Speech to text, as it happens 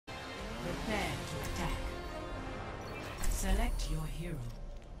Select your hero.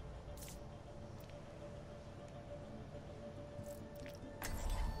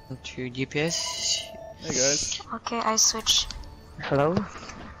 To DPS. Hey guys. Okay, I switch. Hello.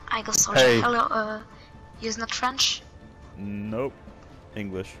 I go soldier. Hey. Hello, use not French? Nope.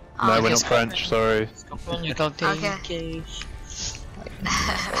 English. No, okay. we're not French, sorry. You can take Okay.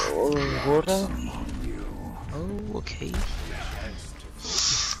 water. Oh, okay.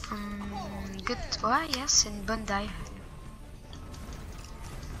 Good. Ouais, yes, c'est une bonne dive.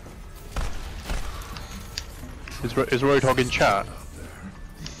 Is Roadhog in chat?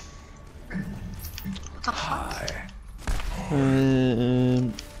 What the fuck?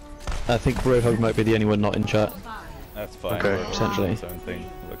 I think Roadhog might be the only one not in chat. That's fine. Okay. We're Potentially. doing his own thing.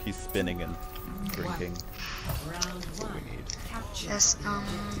 Look, he's spinning and drinking. That's what we need. Yes,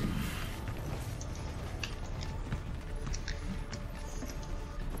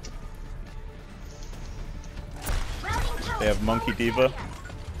 They have Monkey Diva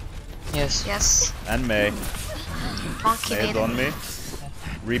Yes. yes. and May. Monkey May is mid. on me.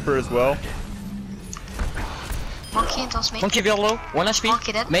 Reaper as well. Monkey intense mid. Monkey very low. 1 HP.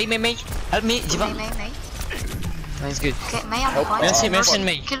 Monkey dead. May. Help me, Diva. May. Nice, good. Okay, May on the point. Merci, Mercy and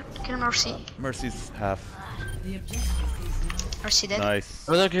May. Kill Mercy. Mercy's half. The objective is Mercy dead. Nice.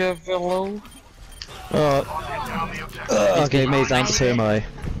 Roadhog very low. Okay, May's down to TMI.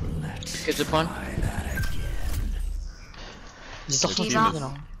 Get the point. Just This off team the is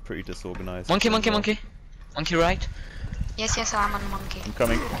pretty disorganized. Monkey right. Yes, I'm on Monkey. I'm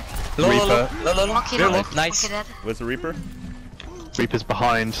coming. Low. Monkey Very dead. low. Nice. Monkey dead. Where's the Reaper? Reaper's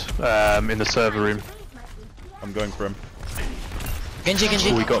behind, in the server room. I'm going for him. Genji.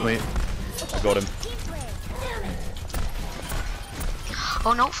 Oh, he got me. I got him.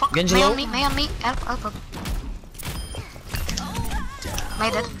 Oh no, fuck. Genji May low. on me. Help.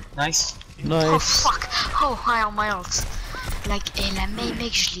 May dead. Nice. Oh Nice. fuck. Oh, I on my ult. Like, et la May,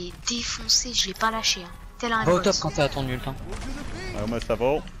 mec, je l'ai défoncé, je l'ai pas lâché. Hein. Tel un Va au boss. top quand t'es à ton ult. Hein. I almost have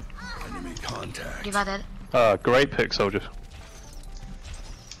ult. Diva dead. Great pick, soldier.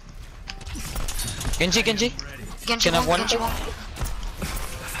 Genji. Genji Can I have one. one?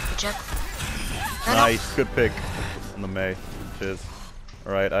 Good job. No. Nice. Good pick on the May. Cheers.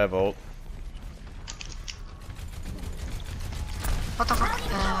 Alright, I have ult. What the fuck?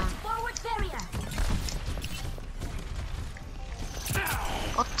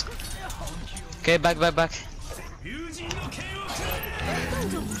 What? Okay, back.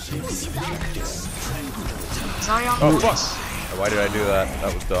 Sorry, Oh fuck! Why did I do that?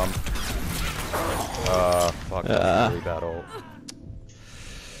 That was dumb. Fuck. That was really bad ult.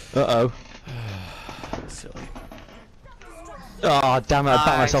 Uh-oh. Silly. Ah, damn it, I backed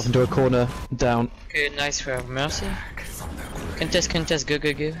Nice. myself into a corner. Down. Okay, nice for Mercy. Contest, go.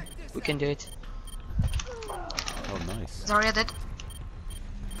 We can do it. Oh, nice. Zarya dead.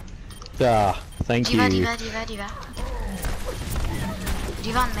 Ah, thank Diva. you.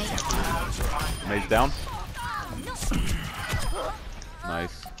 Diva and May. May's down.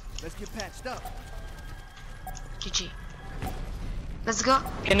 Nice. GG. Let's go.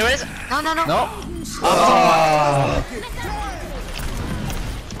 Can you raise? No. No.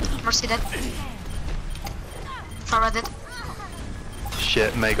 Mercy dead. Farah dead.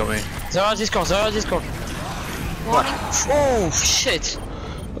 Shit, May got me. Zara Discord. Warning. Oh shit.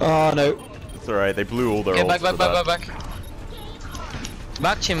 Oh no. It's alright, they blew all their Okay, ults for that. back.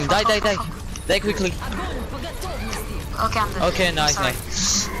 Back Chim, die. Die quickly. Okay, I'm dead. Okay, nice. Sorry.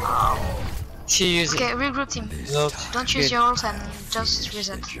 She used Okay, regroup team. Look, Don't use good. your ult and just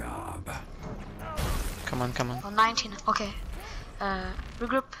reset. Come on. Oh, 19. Okay.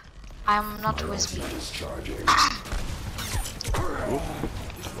 Regroup. I'm not with me.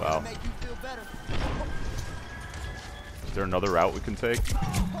 Wow. Is there another route we can take?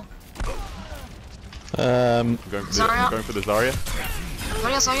 I'm going for Zarya. the Zarya.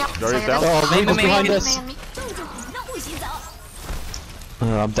 Zarya. Zarya's down. Oh, May, Reaper's May, behind May, us. Me.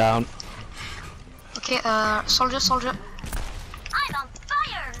 Oh, I'm down. Okay, soldier. I'm on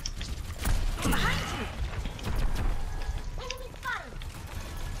fire!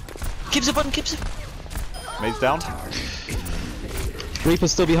 Keep the button. May's down.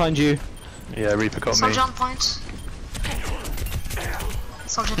 Reaper's still behind you. Yeah, Reaper got me. Soldier on point.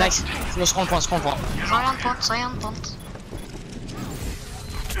 Soldier dead. Nice. No, spawn point. Zarya on point.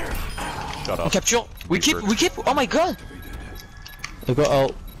 Shut On up. capture. We keep. Oh my god. I've got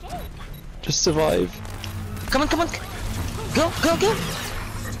ult. Just survive. Come on. Go.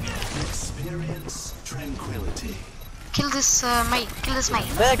 Kill this May.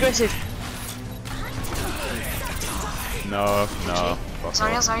 Very aggressive. No. Fuck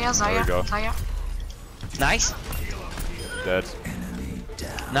off. There we go. Nice. Dead.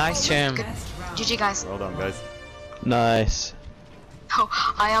 Nice champ. Good. GG guys. Well done, guys. Nice. Oh,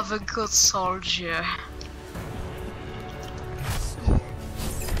 I have a good soldier.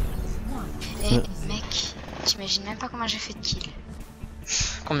 Eh mec, t'imagines même pas combien j'ai fait de kills.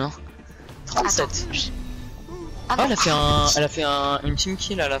 Combien? Attends, 37. Ah Oh, non. elle a fait une team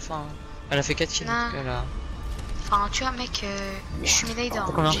kill à la fin. Elle a fait 4 kills. Non. Donc elle a... Enfin, tu vois mec, je suis médaille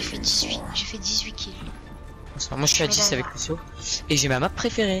d'or. Combien? J'ai fait 18 kills. Moi je suis à 10 avec Lucio. Et j'ai ma map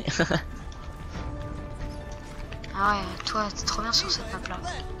préférée. Ah ouais, toi t'es trop bien sur cette map là.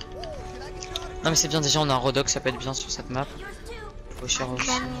 Non mais c'est bien, déjà on a un Rodox, ça peut être bien sur cette map. Faut cher aussi.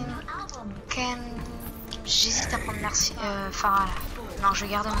 J'hésite à prendre merci. Farah là. Non, je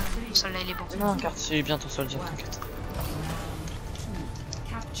vais garder mon soldat, il est bon. Non, car tu es bien ton soldier, t'inquiète.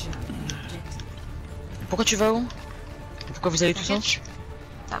 Capture the objective. Pourquoi tu vas où? Pourquoi vous allez tous T'inquiète, ensemble?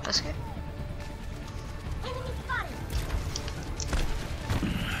 Bah parce que.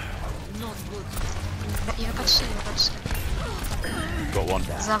 Bah, il va pas tout seul, il va pas tout seul. Got one.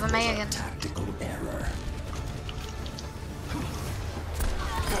 They have a May again.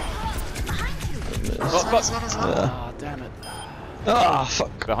 Let's go, let's go. Ah, damn it. Ah,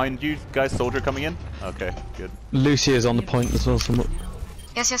 fuck. Behind you guys, soldier coming in? Okay, good. Lucy is on the point as well, somewhat.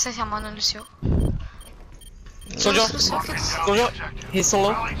 Yes, I'm on Lucio. Soldier! Lucio, good. Soldier! He's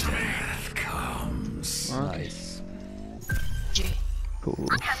solo! Nice. G. Cool.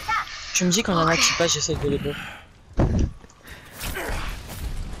 Tu me dis quand il y en a qui passent, j'essaie de les buff. They're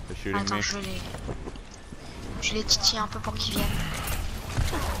shooting Attends, me. je les titille un peu pour qu'ils viennent.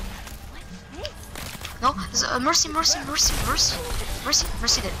 Non, Mercy dead.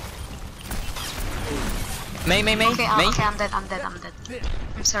 May. Okay, May. okay, I'm dead.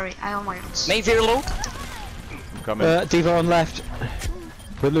 I'm sorry, I owe my own. May very low. I'm coming. Diva on left.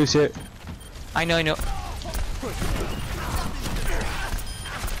 With Lucio. I know.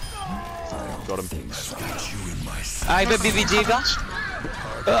 Got him. I baby Diva.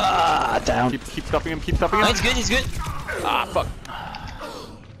 Ah, down. Keep stopping him, Oh, it's good. Ah, fuck.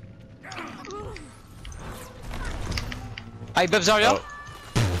 I buff Zarya. Oh.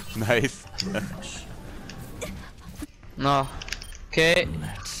 Nice. No. Okay.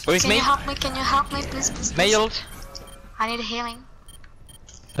 Where is Can May? you help me, please? May ult. I need healing.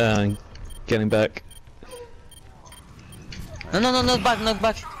 Getting back. No, not back.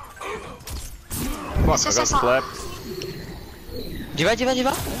 Fuck, Yes, I got yes. slapped.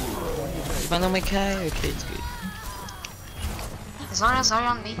 Diva. Mana okay, it's good. Zarya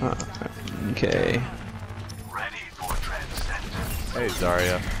on me. Okay. Hey,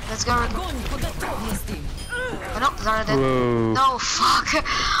 Zarya. Let's go. Oh no, Zarya dead. Whoa. No, fuck.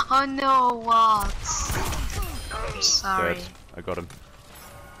 Oh no, what? I'm sorry. Dead. I got him.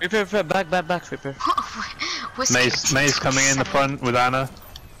 Reaper, back, Reaper. May's coming in the front with Anna.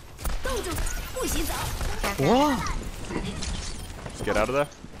 Whoa! Just get out of there.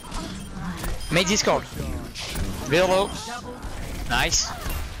 May Discord. Real low. Nice.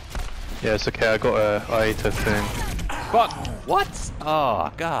 Yeah, it's okay, I got a Aita thing. Fuck! What? Oh,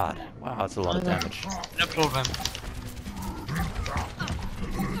 God. Wow, that's a lot of damage. No problem.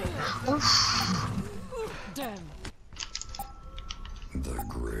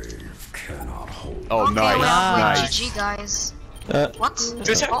 Oh, Okay, nice. well, Nice. GG guys. What?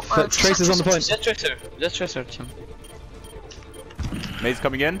 Tracer. Oh, Tracer's on the point. Just Tracer, team. May's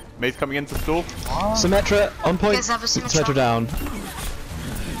coming in. May's coming into stool. Symmetra on point. Guys have a Symmetra down.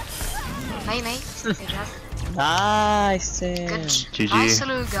 May. Good job. Nice, team. Good. GG. Nice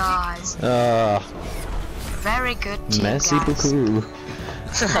salute, guys. Very good team, Merci guys. beaucoup.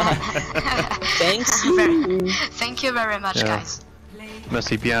 Thanks. Thank you very much, Yeah. guys.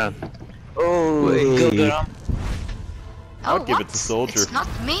 Merci bien. Oh, Wait. good girl. Oh, I'd give it what? to Soldier. It's not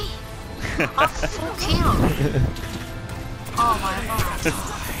me. I'm full kill. Oh my god.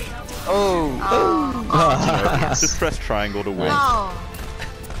 Oh. Just press triangle to win. No.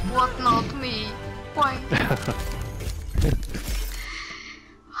 What? Not me. Why?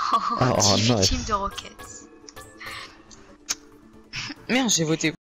 Oh, GG nice. team de Rockets. Merde, j'ai voté